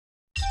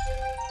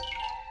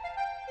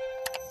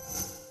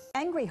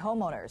Angry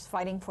homeowners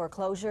fighting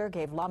foreclosure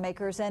gave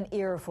lawmakers an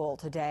earful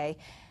today,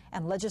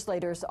 and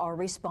legislators are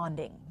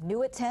responding.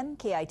 New at 10,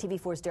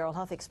 KITV4's Daryl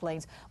Huff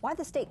explains why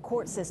the state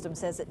court system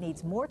says it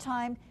needs more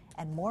time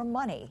and more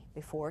money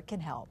before it can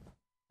help.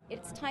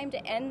 It's time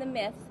to end the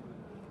myth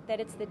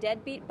that it's the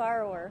deadbeat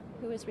borrower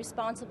who is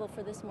responsible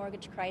for this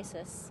mortgage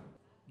crisis.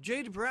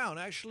 Jade Brown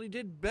actually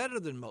did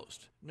better than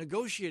most,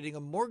 negotiating a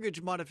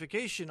mortgage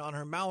modification on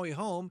her Maui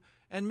home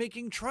and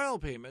making trial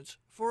payments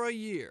for a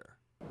year.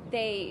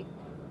 They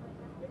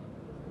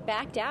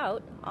backed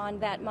out on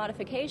that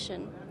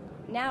modification.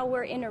 Now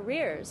we're in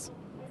arrears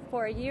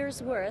for a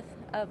year's worth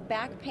of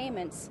back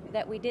payments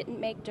that we didn't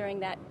make during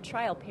that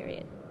trial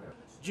period.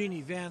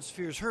 Jeannie Vance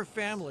fears her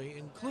family,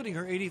 including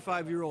her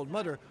 85-year-old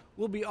mother,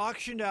 will be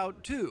auctioned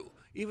out too,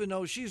 even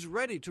though she's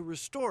ready to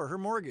restore her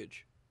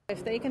mortgage.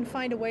 If they can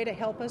find a way to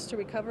help us to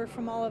recover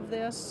from all of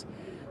this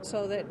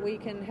so that we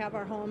can have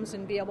our homes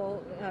and be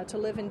able to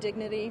live in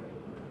dignity,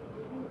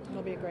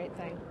 it'll be a great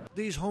thing.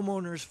 These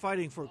homeowners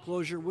fighting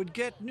foreclosure would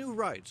get new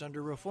rights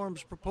under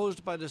reforms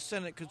proposed by the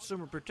Senate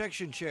Consumer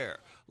Protection Chair,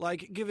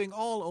 like giving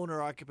all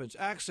owner-occupants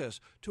access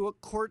to a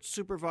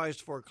court-supervised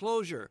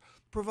foreclosure,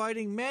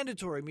 providing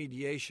mandatory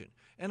mediation,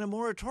 and a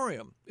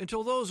moratorium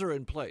until those are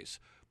in place.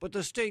 But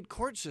the state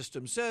court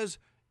system says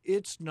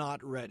it's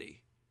not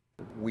ready.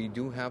 We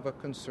do have a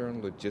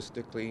concern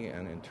logistically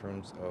and in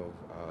terms of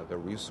the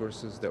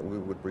resources that we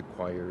would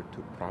require to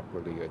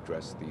properly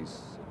address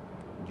these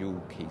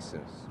new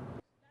cases.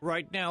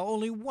 Right now,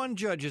 only one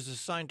judge is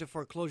assigned to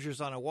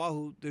foreclosures on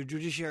Oahu. The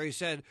judiciary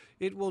said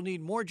it will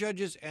need more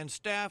judges and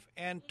staff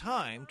and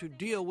time to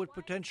deal with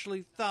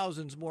potentially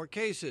thousands more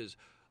cases.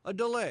 A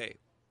delay,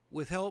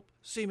 with help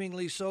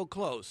seemingly so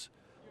close.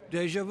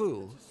 Deja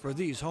vu for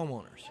these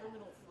homeowners.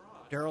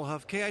 Daryl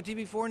Huff,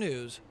 KITV4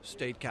 News,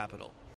 State Capitol.